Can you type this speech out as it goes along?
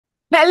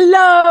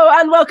Hello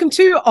and welcome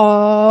to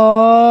On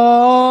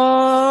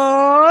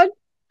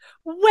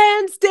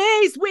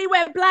Wednesdays. We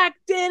went black.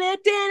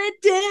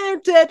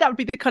 That would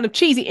be the kind of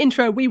cheesy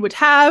intro we would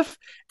have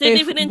Didn't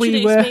if even we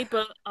introduce were. me,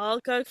 but I'll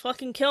go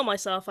fucking kill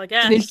myself, I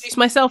Didn't guess. introduce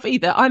myself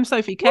either. I'm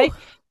Sophie Woo. K,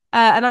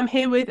 and I'm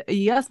here with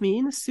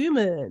Yasmine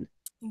Suman.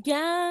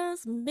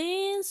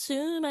 Yasmine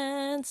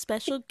Suman,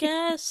 special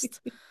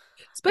guest. The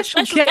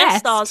Special special guest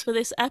stars guest. for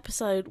this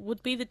episode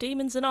would be the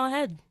demons in our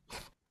head.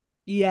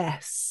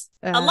 Yes.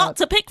 A lot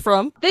to pick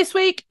from. This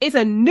week is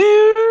a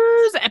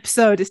news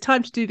episode. It's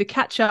time to do the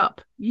catch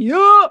up.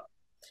 Yup.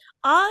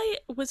 I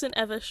wasn't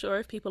ever sure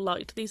if people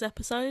liked these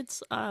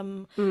episodes.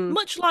 Mm.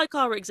 Much like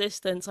our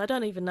existence, I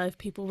don't even know if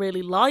people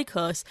really like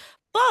us.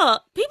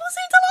 But people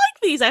seem to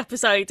like these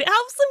episodes. It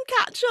helps them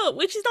catch up,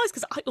 which is nice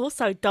because I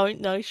also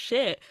don't know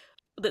shit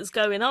that's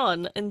going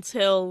on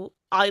until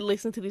I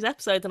listen to these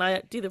episodes and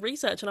I do the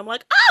research and I'm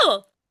like,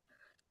 oh,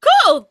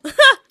 cool, There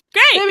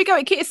great. we go.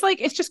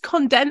 It's just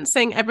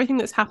condensing everything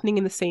that's happening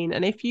in the scene.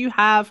 And if you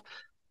have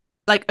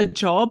like a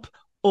job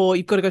or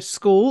you've got to go to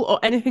school or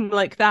anything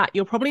like that,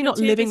 you're If probably you're not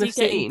too living the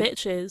busy getting scene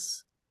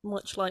bitches,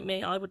 much like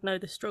me, I would know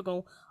the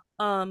struggle.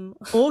 Um,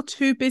 or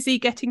too busy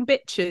getting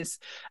bitches.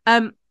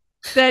 Um,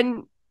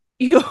 then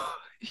you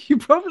you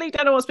probably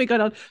don't know what's been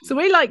going on. So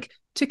we like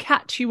to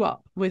catch you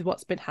up with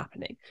what's been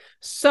happening.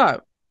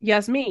 So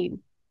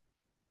Yasmin,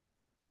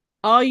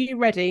 are you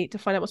ready to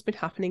find out what's been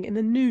happening in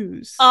the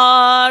news?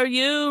 are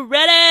you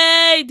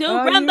ready to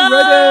Are you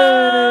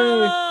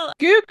ready? rumble?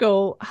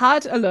 Google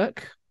had a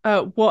look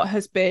at what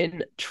has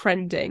been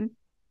trending,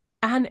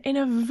 and in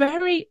a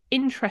very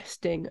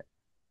interesting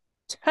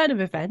turn of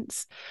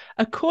events,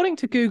 according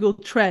to Google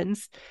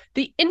Trends,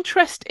 the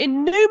interest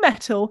in new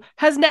metal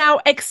has now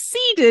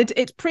exceeded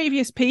its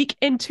previous peak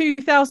in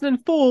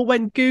 2004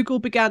 when Google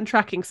began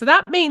tracking. So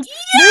that means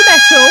new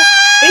metal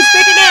is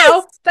bigger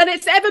now Yes! than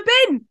it's ever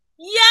been.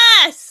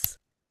 Yes!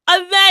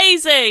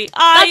 Amazing!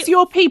 I That's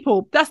your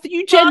people. That's the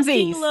you Gen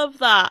fucking Zs. love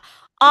that.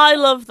 I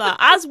love that.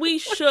 As we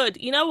should.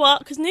 You know what?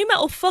 Because new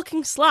metal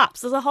fucking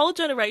slaps. There's a whole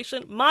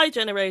generation, my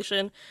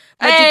generation,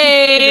 my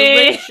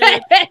Hey!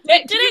 generation,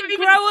 that didn't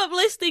grow up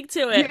listening to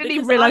You it didn't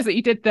even because realize what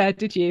you did there,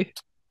 did you?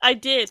 I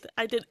did.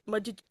 I did. My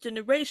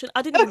generation.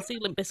 I didn't even see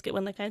Limp Bizkit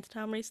when they came to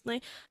town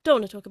recently. Don't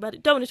want to talk about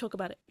it. Don't want to talk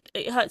about it.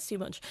 It hurts too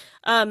much.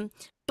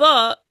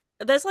 But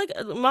there's like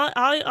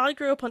I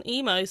grew up on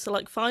emo, so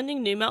like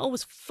finding new metal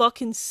was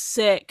fucking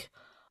sick.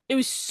 It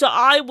was so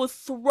I would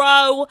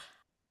throw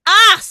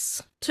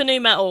ass to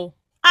new metal,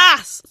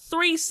 ass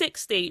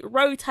 360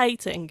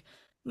 rotating,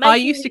 I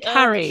making used to the earth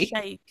carry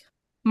shake.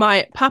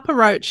 my Papa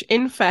Roach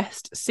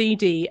Infest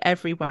CD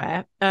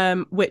everywhere,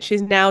 which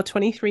is now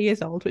 23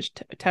 years old, which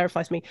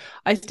terrifies me.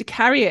 I used to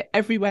carry it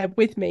everywhere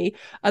with me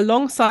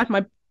alongside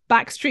my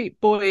Backstreet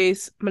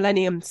Boys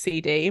Millennium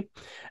CD.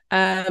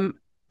 Um,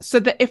 so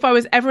that if I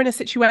was ever in a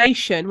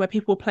situation where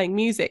people were playing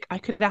music, I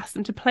could ask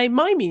them to play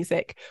my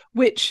music,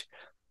 which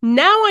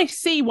now I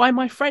see why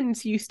my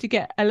friends used to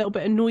get a little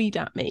bit annoyed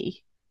at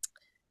me.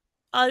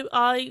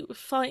 I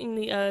fighting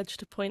the urge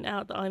to point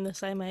out that I'm the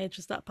same age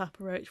as that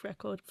Papa Roach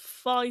record.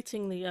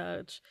 Fighting the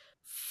urge.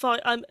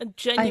 I'm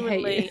I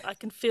hate you. genuinely. I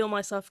can feel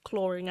myself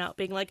clawing out,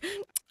 being like,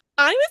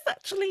 I was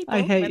actually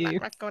I born hate when that you.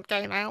 record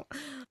came out.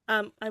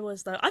 I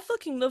was though. I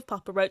fucking love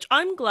Papa Roach.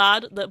 I'm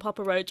glad that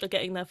Papa Roach are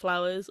getting their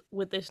flowers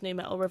with this new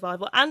metal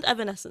revival, and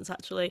Evanescence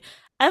actually.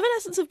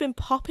 Evanescence have been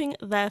popping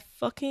their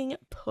fucking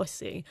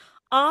pussy.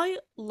 I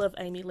love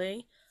Amy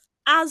Lee,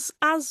 as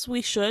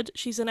we should.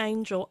 She's an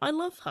angel. I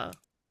love her.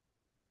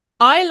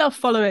 I love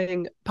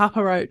following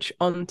Papa Roach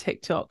on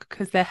TikTok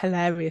because they're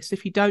hilarious.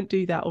 If you don't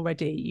do that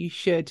already, you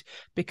should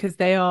because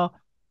they are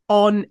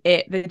on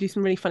it. They do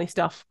some really funny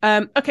stuff.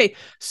 Okay,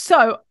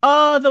 so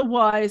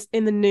otherwise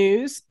in the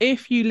news,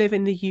 if you live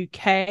in the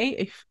UK,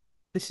 if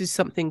this is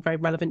something very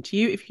relevant to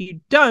you, if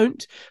you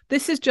don't,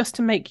 this is just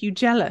to make you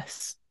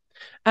jealous.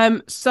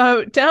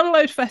 So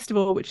Download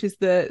Festival, which is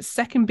the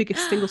second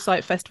biggest single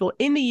site festival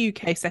in the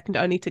UK, second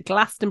only to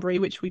Glastonbury,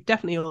 which we've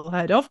definitely all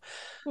heard of.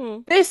 Hmm.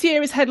 This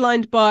year is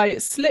headlined by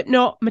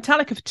Slipknot,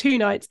 Metallica for 2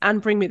 nights,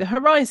 and Bring Me the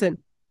Horizon.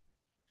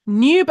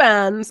 New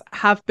bands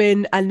have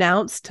been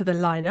announced to the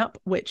lineup,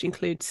 which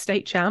include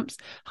State Champs,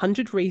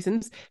 100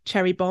 Reasons,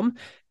 Cherry Bombs,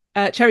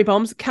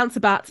 Cancer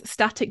Bats,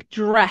 Static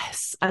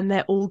Dress, and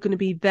they're all going to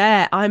be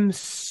there. I'm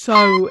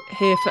so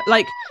here for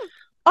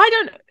I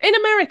don't in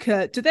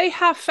America, do they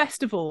have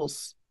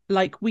festivals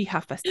like we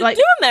have festivals? Do Like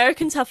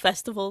Americans have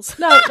festivals?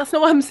 no, that's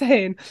not what I'm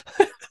saying.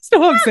 That's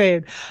not what I'm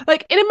saying.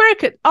 Like in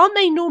America, aren't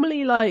they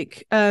normally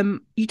like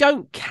you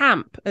don't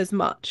camp as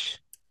much?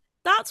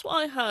 That's what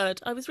I heard.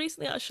 I was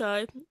recently at a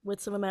show with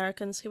some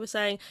Americans who were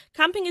saying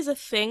camping is a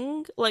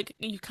thing. Like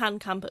you can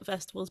camp at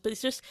festivals, but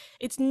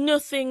it's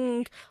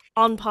nothing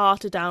on par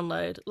to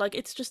download. Like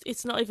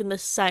it's not even the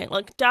same.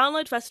 Like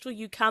download festival,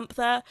 you camp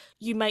there,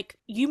 you make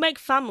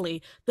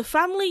family. The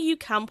family you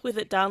camp with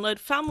at download,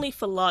 family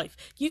for life.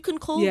 You can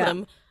call Yeah.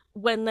 them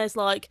when there's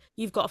like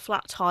you've got a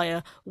flat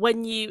tire,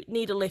 when you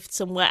need a lift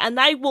somewhere, and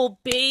they will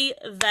be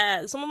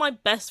there. Some of my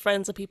best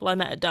friends are people I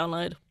met at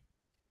download.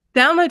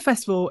 Download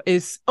Festival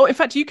is, oh, in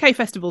fact, UK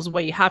festivals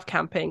where you have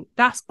camping.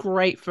 That's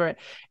great for it.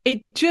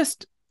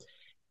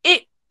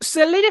 It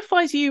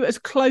solidifies you as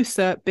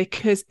closer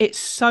because it's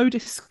so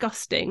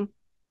disgusting.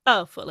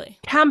 Oh, fully.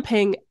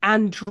 Camping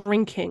and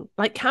drinking.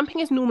 Like camping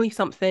is normally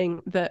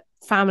something that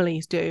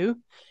families do.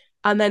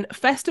 And then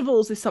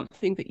festivals is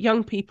something that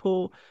young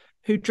people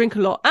who drink a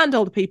lot and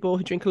older people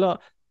who drink a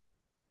lot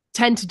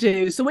tend to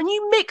do. So when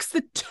you mix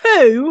the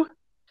two,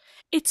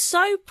 It's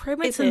so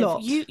it's a primitive.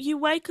 lot. You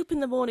wake up in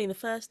the morning the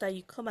first day,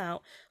 you come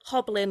out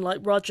hobbling like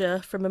Roger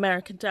from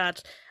American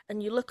Dad,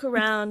 and you look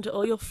around at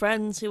all your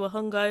friends who are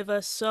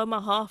hungover. Some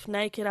are half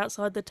naked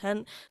outside the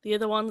tent. The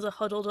other ones are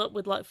huddled up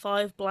with like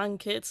five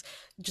blankets,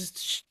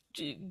 just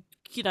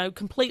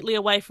completely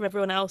away from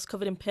everyone else,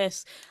 covered in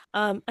piss.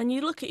 And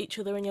you look at each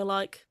other and you're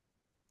like,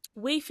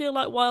 we feel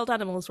like wild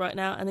animals right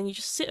now. And then you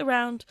just sit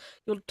around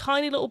your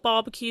tiny little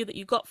barbecue that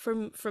you got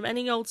from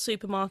any old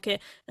supermarket,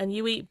 and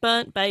you eat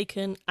burnt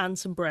bacon and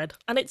some bread,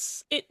 and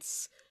it's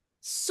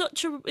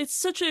such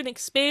an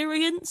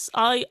experience.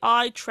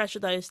 I treasure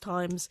those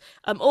times.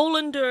 All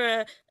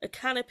under a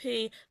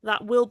canopy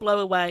that will blow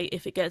away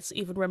if it gets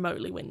even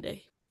remotely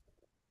windy.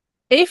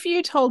 If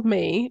you told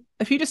me,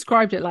 if you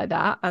described it like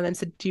that and then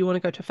said, do you want to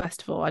go to a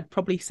festival? I'd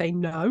probably say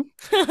no.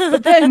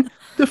 But then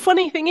the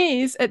funny thing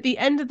is, at the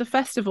end of the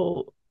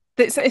festival,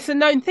 it's a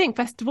known thing,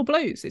 festival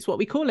blues. It's what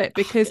we call it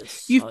because It's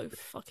you've so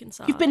fucking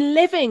you've sad. been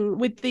living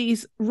with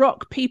these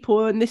rock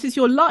people and this is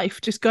your life,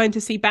 just going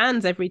to see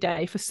bands every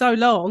day for so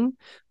long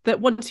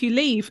that once you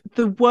leave,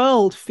 the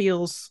world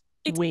feels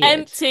It's weird.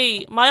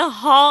 empty. My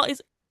heart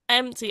is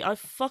empty. I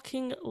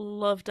fucking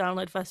love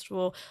Download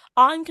Festival.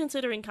 I'm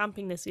considering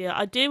camping this year.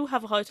 I do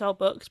have a hotel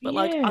booked, but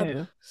like I'm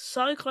Yeah.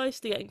 so close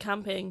to getting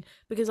camping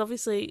because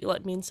obviously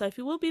like me and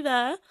Sophie will be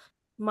there.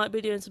 Might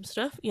be doing some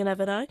stuff, you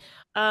never know.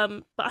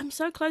 But I'm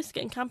so close to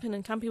getting camping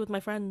and camping with my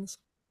friends.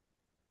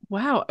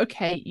 Wow.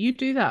 Okay, you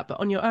do that, but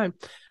on your own.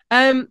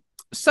 Um,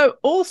 so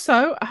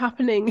also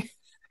happening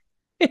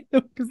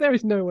because there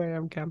is no way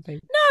I'm camping.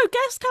 No,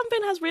 guest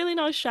camping has really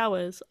nice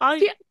showers. I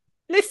Yeah,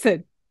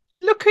 listen,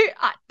 look who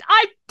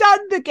I've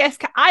done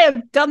the I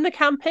have done the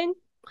camping.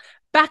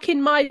 Back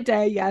in my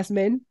day,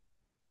 Yasmin,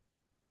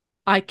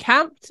 I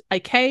camped, I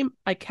came,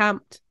 I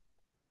camped,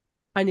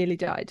 I nearly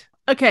died.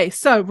 Okay,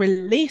 so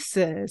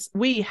releases.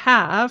 We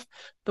have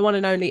the one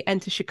and only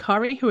Enter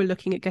Shikari, who are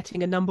looking at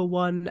getting a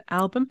 #1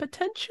 album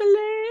potentially.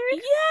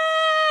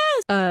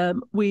 Yes!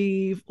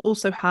 We've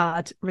also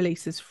had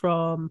releases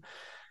from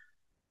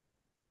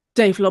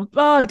Dave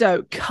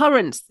Lombardo,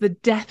 Currents, The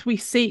Death We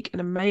Seek, an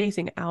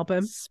amazing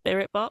album.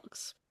 Spirit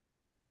box.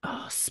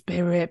 Oh,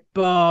 Spirit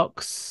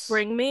Box.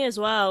 Bring me as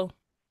well.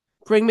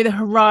 Bring Me the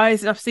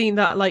Horizon. I've seen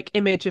that like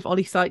image of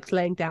Ollie Sykes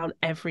laying down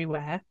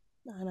everywhere.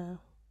 I know.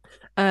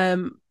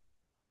 Um,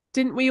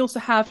 didn't we also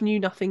have New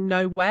Nothing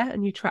Nowhere, a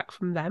new track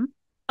from them,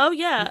 Oh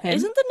from yeah, him?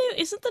 isn't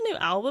the new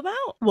album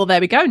out? Well,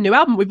 there we go. New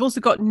album. We've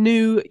also got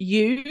New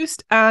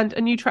Used and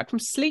a new track from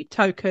Sleep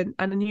Token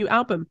and a new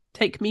album,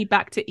 Take Me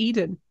Back to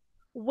Eden.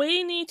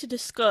 We need to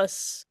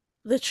discuss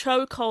the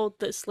chokehold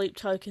that Sleep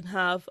Token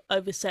have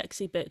over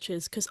sexy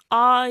bitches. Because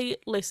I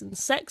listen,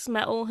 sex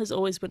metal has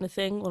always been a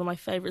thing. One of my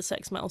favorite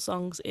sex metal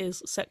songs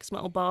is "Sex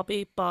Metal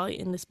Barbie" by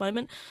In This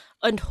Moment,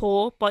 and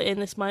 "Whore" by In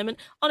This Moment.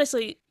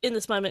 Honestly, In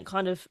This Moment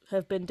kind of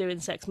have been doing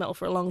sex metal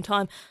for a long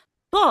time,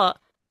 but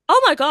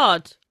oh my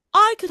god,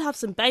 I could have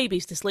some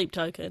babies to Sleep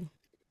Token.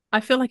 I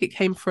feel like it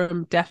came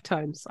from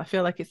Deftones. I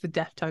feel like it's the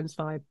Deftones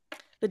vibe.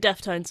 The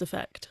Deftones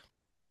effect.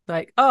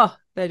 Like, oh,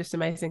 they're just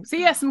amazing. So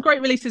yeah, some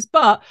great releases.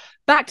 But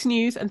back to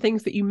news and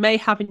things that you may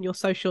have in your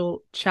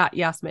social chat,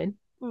 Yasmin.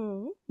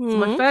 So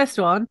my Mm-hmm. first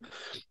one,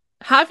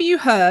 have you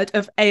heard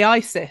of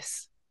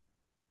AISIS?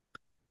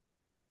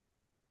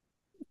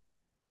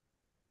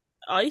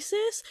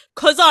 ISIS?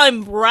 Cause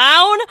I'm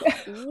brown?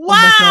 Oh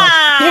my god.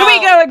 Here we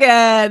Wow! go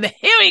again.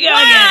 Here we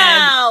go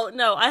again. Wow!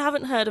 No, I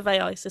haven't heard of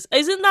AISIS.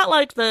 Isn't that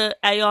like the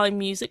AI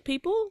music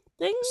people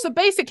thing? So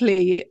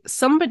basically,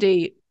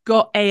 somebody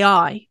got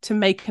AI to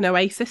make an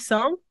Oasis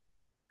song.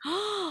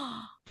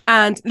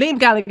 And Liam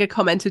Gallagher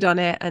commented on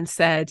it and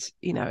said,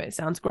 you know, it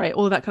sounds great,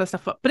 all that kind of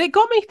stuff. But it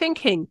got me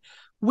thinking,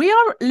 we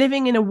are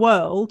living in a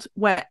world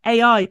where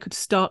AI could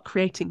start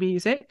creating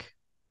music.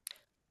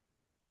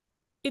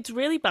 It's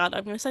really bad.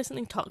 I'm going to say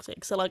something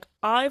toxic. So, like,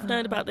 I've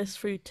known about this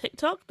through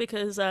TikTok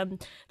because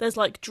there's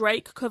like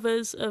Drake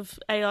covers of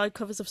AI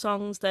covers of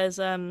songs. There's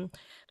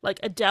like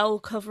Adele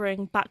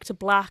covering Back to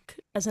Black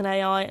as an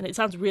AI, and it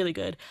sounds really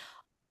good.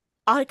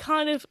 I'm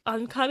kind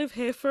of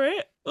here for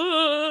it.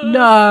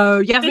 No,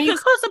 Yasmin, you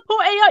Because can't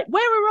support AI.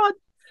 Where we're on,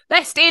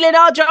 they're stealing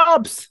our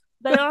jobs.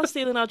 they are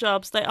stealing our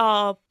jobs. They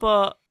are,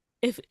 but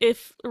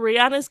if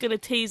Rihanna's gonna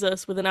tease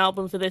us with an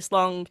album for this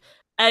long,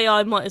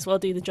 AI might as well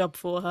do the job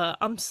for her.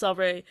 I'm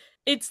sorry.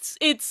 It's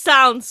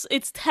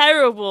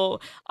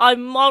terrible. I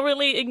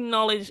morally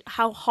acknowledge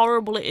how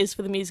horrible it is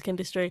for the music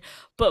industry,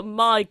 but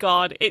my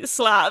god, it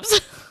slaps.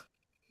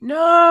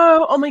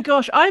 No, oh my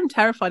gosh, I'm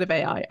terrified of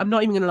AI. I'm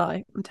not even gonna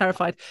lie, I'm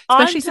terrified,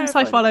 I'm especially since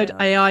I terrified of followed AI.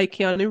 AI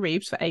Keanu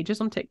Reeves for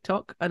ages on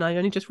TikTok, and I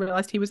only just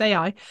realized he was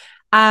AI.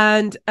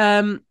 And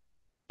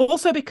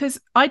Also because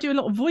I do a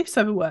lot of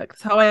voiceover work.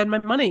 That's how I earn my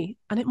money.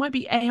 And it might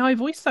be AI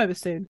voiceover soon.